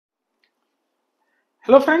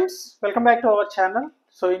Hello friends, welcome back to our channel.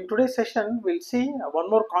 So in today's session, we'll see one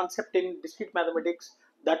more concept in discrete mathematics,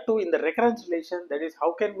 that too in the recurrence relation, that is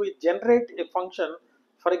how can we generate a function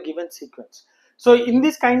for a given sequence. So in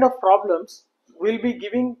this kind of problems, we'll be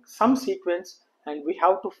giving some sequence and we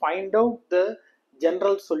have to find out the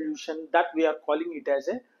general solution that we are calling it as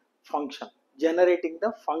a function, generating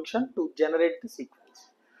the function to generate the sequence.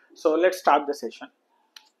 So let's start the session.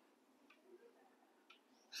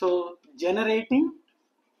 So generating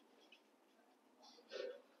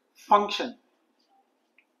function.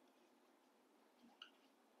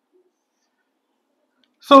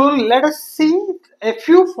 So let us see a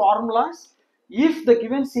few formulas. If the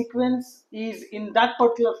given sequence is in that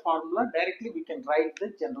particular formula, directly we can write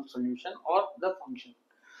the general solution or the function.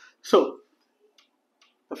 So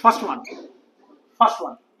the first one,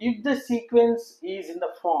 if the sequence is in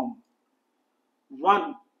the form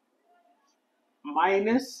 1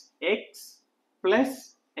 minus x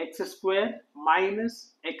plus x square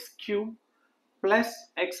minus x cube plus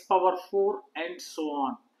x power 4 and so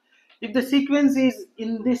on. If the sequence is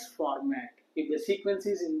in this format,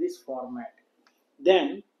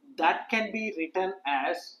 then that can be written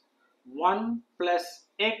as 1 plus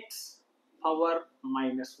x power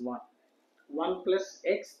minus 1. 1 plus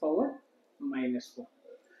x power minus 1.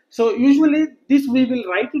 So usually this we will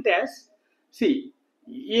write it as, see,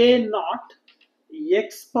 a naught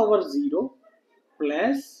x power 0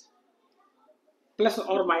 plus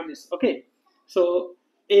or minus. Okay, so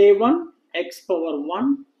a1 x power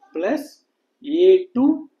 1 plus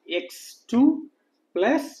a2 x2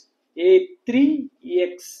 plus a3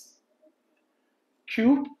 x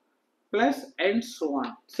cube plus and so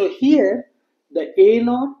on. So here the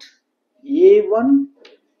a0, a1,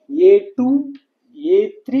 a2,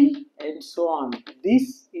 a3 and so on,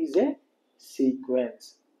 this is a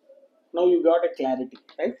sequence. Now you got a clarity,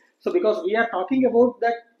 right? So because we are talking about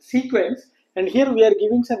that sequence and here we are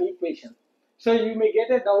giving some equation, so you may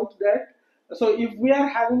get a doubt that, so if we are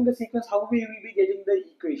having the sequence, how we will be getting the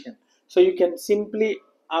equation? So you can simply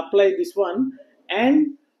apply this one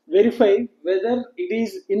and verify whether it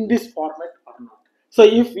is in this format or not. So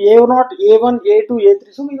if a0, a1, a2,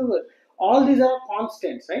 a3, so we know that all these are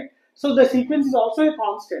constants, right? So the sequence is also a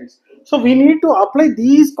constant. So we need to apply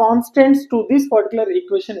these constants to this particular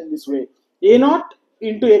equation in this way. a0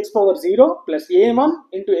 into x power 0 plus a1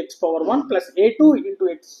 into x power 1 plus a2 into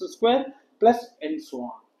x square plus and so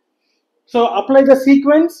on. So apply the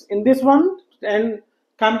sequence in this one and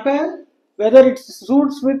compare whether it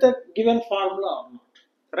suits with a given formula or not,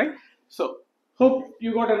 right? So hope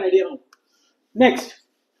you got an idea now. Next,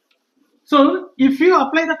 so if you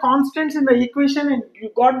apply the constants in the equation and you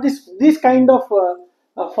got this kind of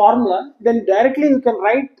formula, then directly you can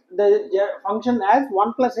write the function as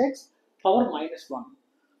 1 plus x power minus 1.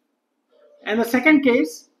 And the second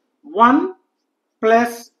case, 1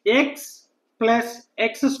 plus x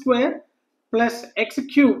square plus x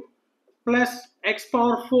cube plus x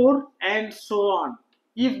power 4 and so on.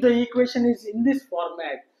 If the equation is in this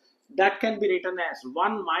format, that can be written as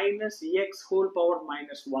 1 minus x whole power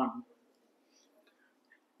minus 1.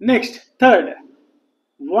 Next, third,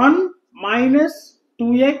 1 minus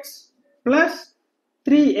 2x plus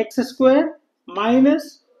 3x square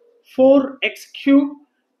minus 4x cube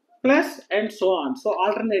plus and so on. So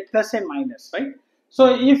alternate plus and minus, right?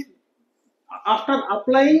 So if after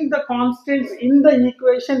applying the constants in the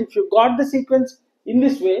equation, if you got the sequence in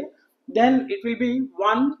this way, then it will be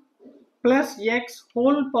 1 plus x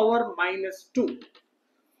whole power minus 2.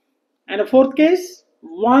 And the fourth case,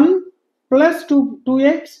 1 plus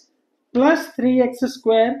 2x plus 3x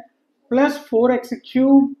square plus 4x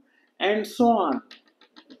cube and so on.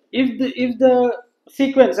 If the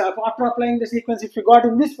sequence, after applying the sequence, if you got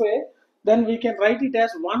in this way, then we can write it as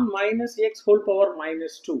 1 minus x whole power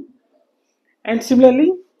minus 2. And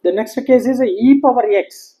similarly, the next case is a e power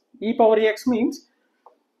x. E power x means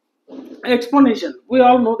exponential. We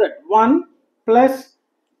all know that 1 plus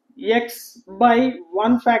x by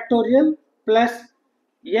 1 factorial plus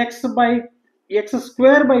x by x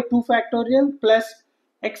square by 2 factorial plus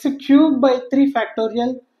x cube by 3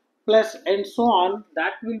 factorial plus and so on,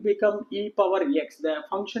 that will become e power x. The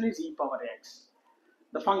function is e power x.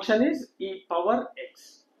 The function is e power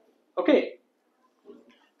x. Okay.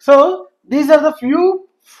 So these are the few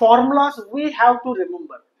formulas we have to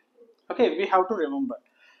remember. Okay, we have to remember.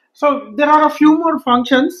 So there are a few more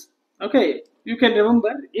functions. Okay, you can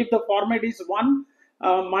remember if the format is 1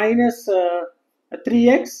 minus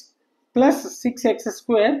 3x plus 6x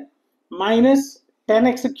square minus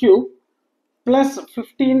 10x cube plus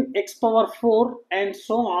 15x power 4 and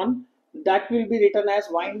so on, that will be written as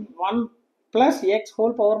 1 plus x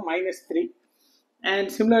whole power minus 3.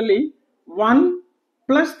 and similarly 1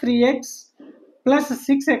 plus 3x plus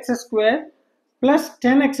 6x square plus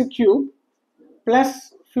 10x cube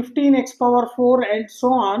plus 15x power 4 and so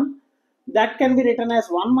on, that can be written as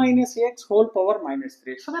 1 minus x whole power minus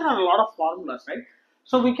 3. So there are a lot of formulas, right?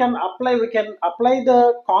 So we can apply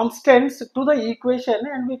the constants to the equation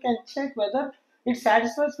and we can check whether it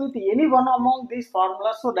satisfies with any one among these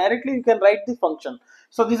formulas. So directly you can write the function.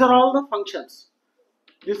 So these are all the functions.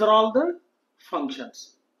 These are all the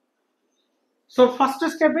functions. So first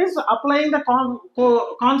step is applying the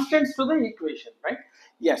constants to the equation, right?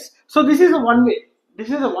 Yes. So this is the one way. This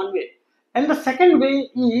is the one way. And the second way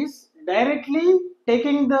is directly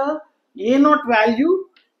taking the a naught value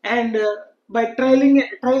and by trial and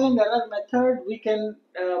error method we can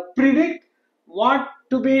predict what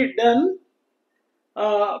to be done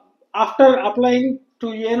after applying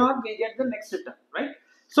to a naught we get the next term, right?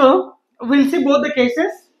 So we'll see both the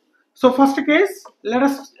cases. So first case, let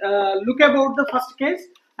us look about the first case.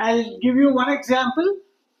 I'll give you one example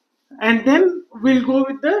and then we'll go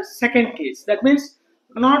with the second case. That means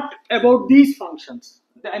not about these functions,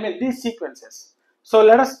 I mean these sequences. So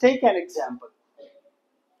let us take an example.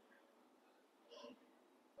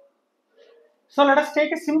 So let us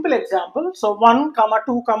take a simple example. So 1, comma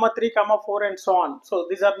 2, comma 3, comma 4 and so on. So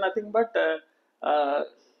these are nothing but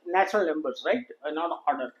natural numbers, right? Not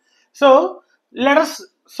order. So let us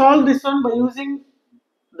solve this one by using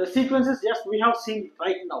the sequences just we have seen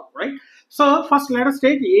right now, right? So first let us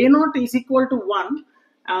take a naught is equal to 1,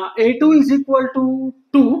 a2 is equal to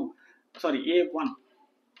 2, sorry, a1.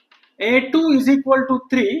 A2 is equal to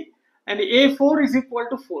 3 and A4 is equal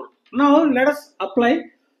to 4. Now let us apply.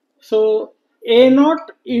 So A0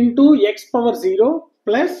 into x power 0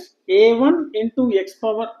 plus A1 into x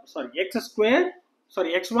power, x square,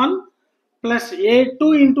 x1 plus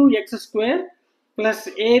A2 into x square plus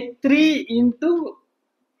A3 into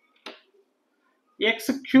x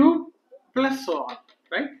cube plus so on,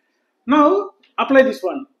 right? Now apply this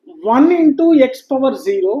one. 1 into x power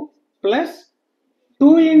 0 plus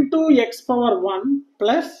 2 into x power 1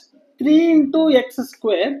 plus 3 into x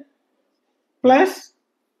square plus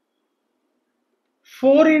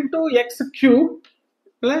 4 into x cube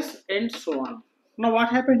plus and so on. Now what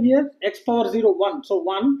happened here? X power 0 1. So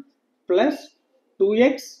 1 plus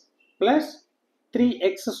 2x plus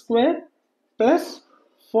 3x square plus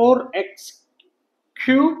 4x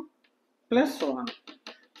cube plus so on.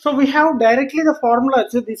 So we have directly the formula,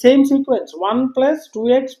 it's the same sequence, 1 plus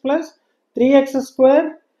 2x plus 3x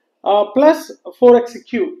square plus 4x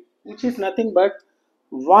cube, which is nothing but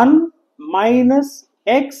 1 minus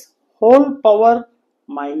x whole power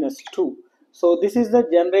minus 2. So this is the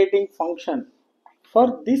generating function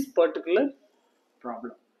for this particular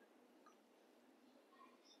problem.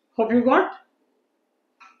 Hope you got?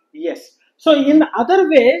 Yes. So in the other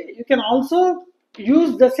way, you can also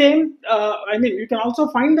use the same, you can also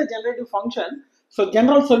find the generative function. So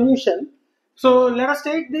general solution. So let us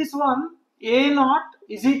take this one, a naught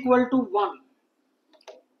is equal to 1.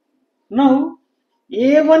 Now,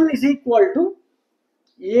 a1 is equal to,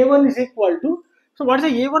 so what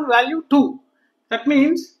is the a1 value? 2. That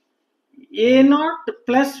means a naught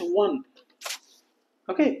plus 1.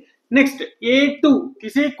 Okay. Next, a2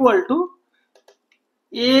 is equal to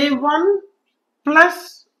a1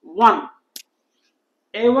 plus 1.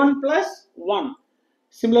 A1 plus 1.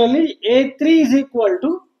 Similarly, A3 is equal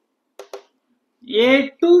to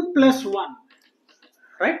A2 plus 1.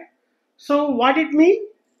 Right? So, what it means?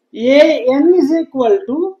 AN is equal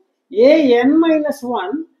to AN minus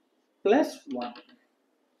 1 plus 1.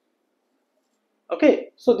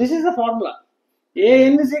 Okay. So, this is the formula.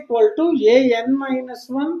 AN is equal to AN minus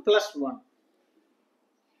 1 plus 1.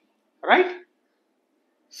 Right?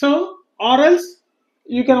 So, or else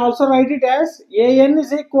you can also write it as AN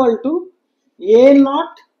is equal to A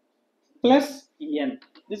naught plus N.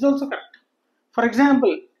 This is also correct. For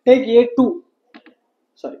example, take A2,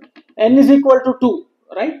 N is equal to 2,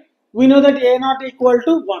 right? We know that A naught equal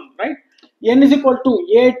to 1, right? N is equal to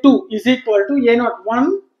A2 is equal to A naught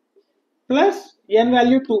 1 plus N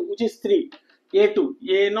value 2, which is 3. A2,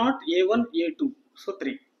 A naught, A1, A2, so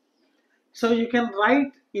 3. So you can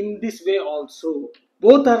write in this way also.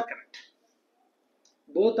 Both are correct.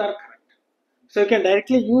 Both are correct. So you can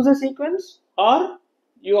directly use a sequence or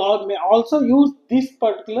you may also use these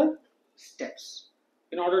particular steps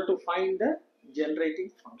in order to find the generating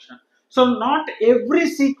function. So not every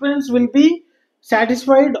sequence will be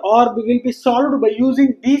satisfied or will be solved by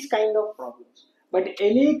using these kind of problems. But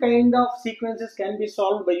any kind of sequences can be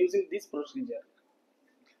solved by using this procedure.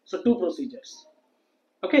 So two procedures.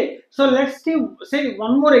 Okay, so let's say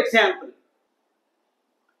one more example.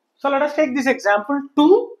 So let us take this example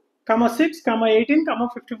 2, comma 6, comma 18,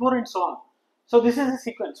 comma 54 and so on. So this is a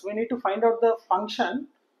sequence. We need to find out the function.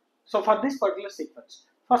 So for this particular sequence,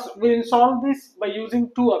 first we will solve this by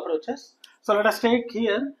using two approaches. So let us take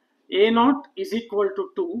here a0 is equal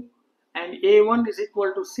to 2 and a1 is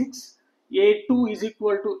equal to 6, a2 is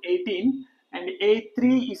equal to 18 and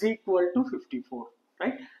a3 is equal to 54,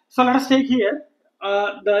 right? So let us take here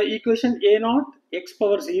the equation a0 x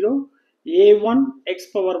power 0, a1 x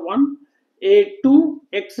power 1, a2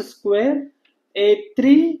 x square,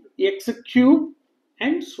 a3 x cube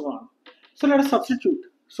and so on. So let us substitute.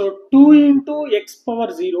 So 2 into x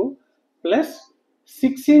power 0 plus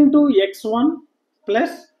 6 into x1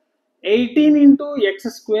 plus 18 into x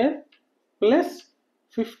square plus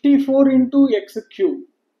 54 into x cube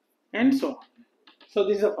and so on. So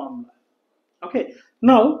this is a formula. Okay.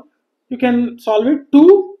 Now you can solve it.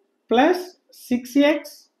 2 plus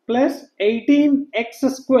 6x plus 18x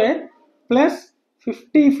square plus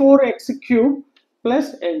 54x cube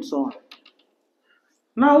plus and so on.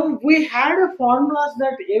 Now we had a formulas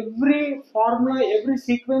that every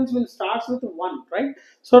sequence will start with 1, right?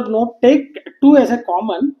 So now take 2 as a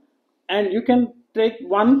common and you can take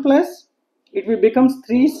 1 plus it will becomes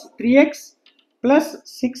 3x plus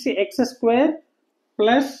 6x square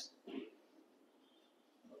plus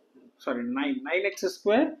 9x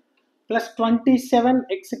square plus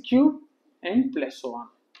 27x cube and plus so on.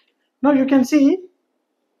 Now you can see,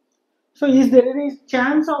 so is there any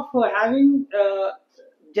chance of having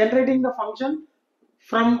generating the function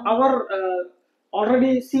from our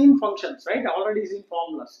already seen functions, right? Already seen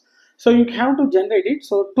formulas. So you have to generate it.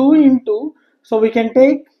 So 2 into, so we can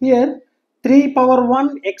take here 3 power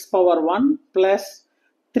 1 x power 1 plus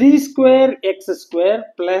 3 square x square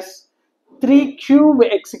plus 3 cube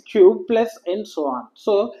x cube plus and so on.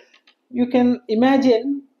 So you can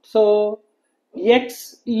imagine, so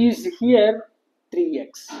x is here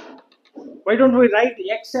 3x. Why don't we write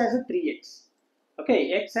x as a 3x?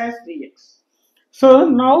 Okay, x as 3x. So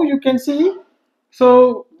now you can see,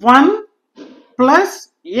 so 1 plus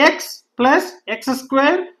x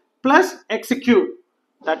square plus x cube.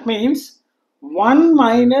 That means 1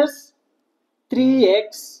 minus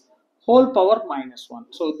 3x whole power minus 1.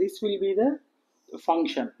 So this will be the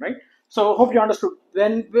function, right? So hope you understood.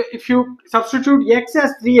 Then if you substitute x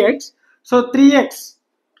as 3x, so 3x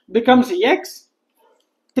becomes x,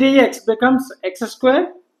 3x becomes x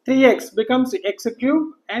square, 3x becomes x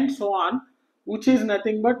cube and so on, which is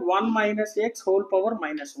nothing but 1 minus x whole power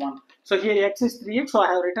minus 1. So here x is 3x, so I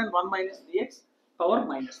have written 1 minus 3x power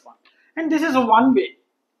minus 1. And this is one way.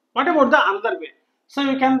 What about the other way? So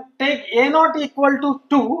you can take a0 equal to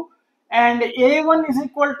 2 and a1 is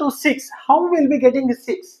equal to 6. How will be getting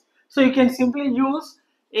 6? So you can simply use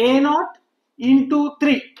a0 into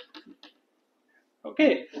 3.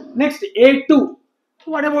 Okay. Next a2.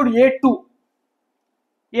 What about a2?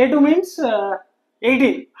 A2 means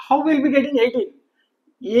 18. How will be getting 18?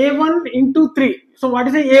 A1 into 3. So what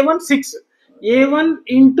is A1? 6. A1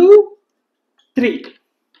 into 3.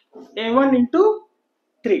 A1 into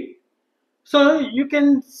 3. So you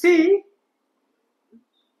can see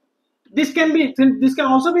this can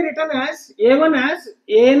also be written as A1 as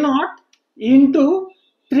A0 into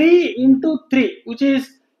 3 into 3, which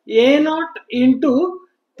is A0 into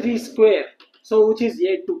 3 square. So which is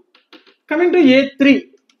A2. Coming to A3,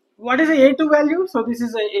 what is the A2 value? So this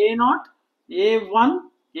is a A0, A1,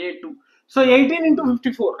 A2. So 18 into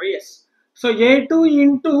 54, yes. So A2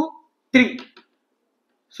 into 3.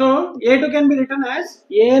 So A2 can be written as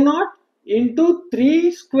A0 into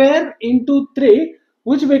 3 square into 3,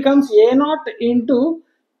 which becomes A0 into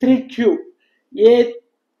 3 cube, A3,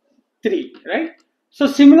 right? So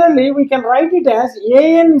similarly, we can write it as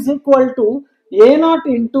AN is equal to A0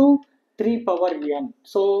 into 3 power n.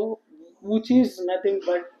 So which is nothing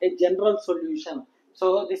but a general solution.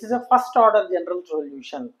 So this is a first order general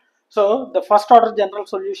solution. So the first order general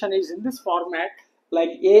solution is in this format, like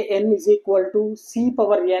an is equal to c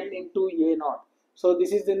power n into a0. So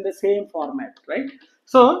this is in the same format, right?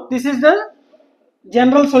 So this is the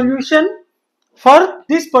general solution for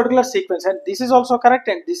this particular sequence, and this is also correct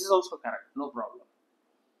and this is also correct, no problem.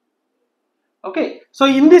 Okay, so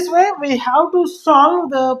in this way we have to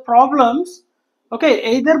solve the problems,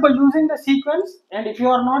 okay, either by using the sequence, and if you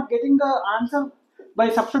are not getting the answer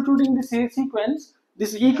by substituting this sequence,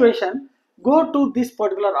 this equation, go to this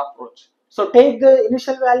particular approach. So take the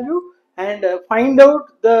initial value and find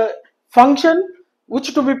out the function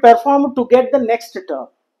which to be performed to get the next term.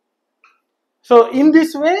 So in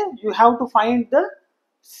this way you have to find the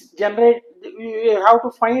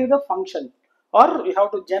function, or you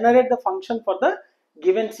have to generate the function for the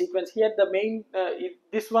given sequence. Here the main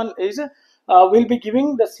this one is we'll be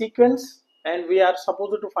giving the sequence and we are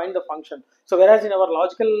supposed to find the function. So whereas in our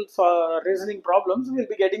logical reasoning problems we'll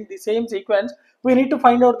be getting the same sequence, we need to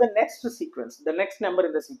find out the next sequence, the next number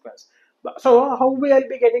in the sequence. So how we'll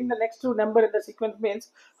be getting the next number in the sequence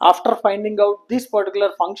means after finding out this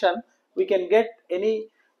particular function we can get any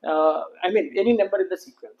any number in the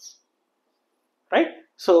sequence, right?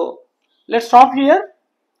 So let's stop here.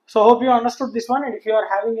 So hope you understood this one, and if you are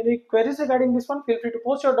having any queries regarding this one, feel free to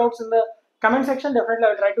post your doubts in the comment section. Definitely I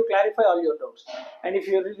will try to clarify all your doubts. And if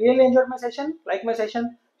you really enjoyed my session, like my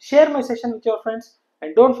session, share my session with your friends,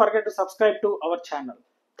 and don't forget to subscribe to our channel.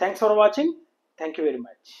 Thanks for watching. Thank you very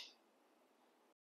much.